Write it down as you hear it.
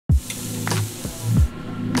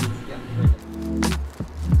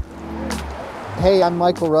Hey, I'm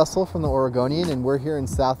Michael Russell from the Oregonian, and we're here in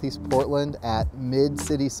Southeast Portland at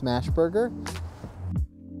Mid-City Smash Burger.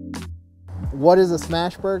 What is a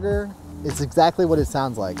smash burger? It's exactly what it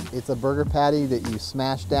sounds like. It's a burger patty that you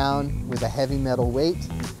smash down with a heavy metal weight.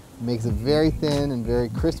 It makes it very thin and very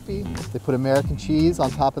crispy. They put American cheese on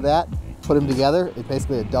top of that, put them together. It's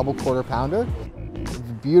basically a double quarter pounder. It's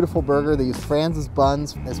a beautiful burger. They use Franz's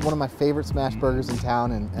buns. It's one of my favorite smash burgers in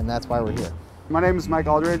town, and that's why we're here. My name is Mike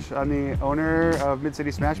Aldridge. I'm the owner of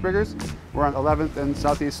Mid-City Smash Burgers. We're on 11th and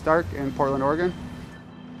Southeast Stark in Portland, Oregon.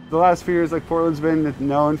 The last few years, Portland's been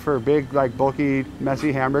known for big, bulky,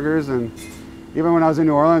 messy hamburgers, and even when I was in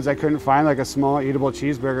New Orleans, I couldn't find a small eatable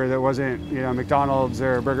cheeseburger that wasn't, McDonald's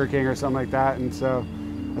or Burger King or something like that. And so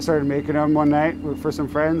I started making them one night for some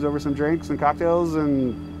friends over some drinks and cocktails,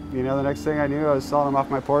 and the next thing I knew, I was selling them off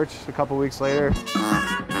my porch a couple weeks later.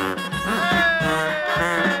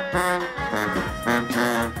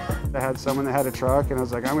 I had someone that had a truck, and I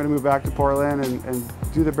was like, I'm going to move back to Portland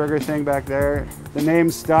and do the burger thing back there. The name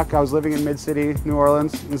stuck. I was living in Mid-City, New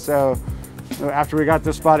Orleans, and so after we got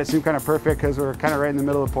this spot, it seemed kind of perfect because we're kind of right in the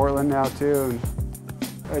middle of Portland now too. And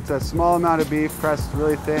it's a small amount of beef pressed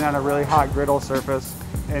really thin on a really hot griddle surface,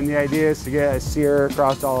 and the idea is to get a sear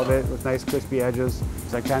across all of it with nice crispy edges.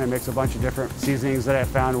 So I kind of mix a bunch of different seasonings that I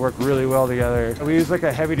found work really well together. We use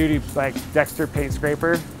a heavy-duty Dexter paint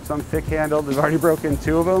scraper, some thick-handled. We've already broken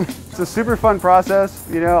 2 of them. It's a super fun process.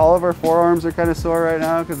 All of our forearms are kind of sore right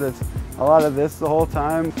now because it's a lot of this the whole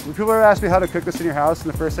time. When people ever ask me how to cook this in your house,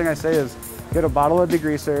 and the first thing I say is get a bottle of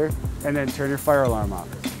degreaser and then turn your fire alarm off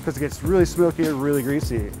because it gets really smoky and really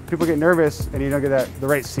greasy. People get nervous and you don't get the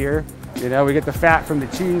right sear. We get the fat from the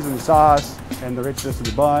cheese and the sauce and the richness of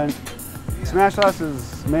the bun. Smash sauce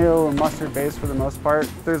is mayo and mustard based for the most part.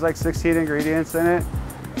 There's 16 ingredients in it.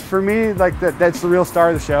 For me, that's the real star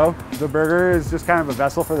of the show. The burger is just kind of a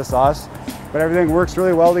vessel for the sauce, but everything works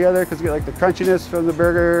really well together because you get the crunchiness from the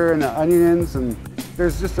burger and the onions, and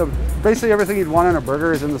there's just basically everything you'd want on a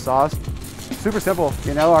burger is in the sauce. Super simple,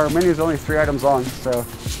 our menu is only 3 items long, so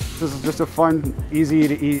this is just a fun, easy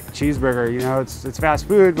to eat cheeseburger. It's fast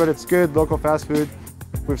food, but it's good local fast food.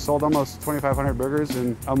 We've sold almost 2,500 burgers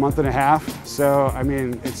in a month and a half, so I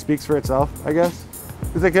mean, it speaks for itself, I guess.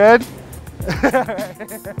 Is it good?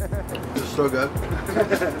 It's so good.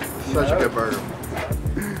 Such a good burger.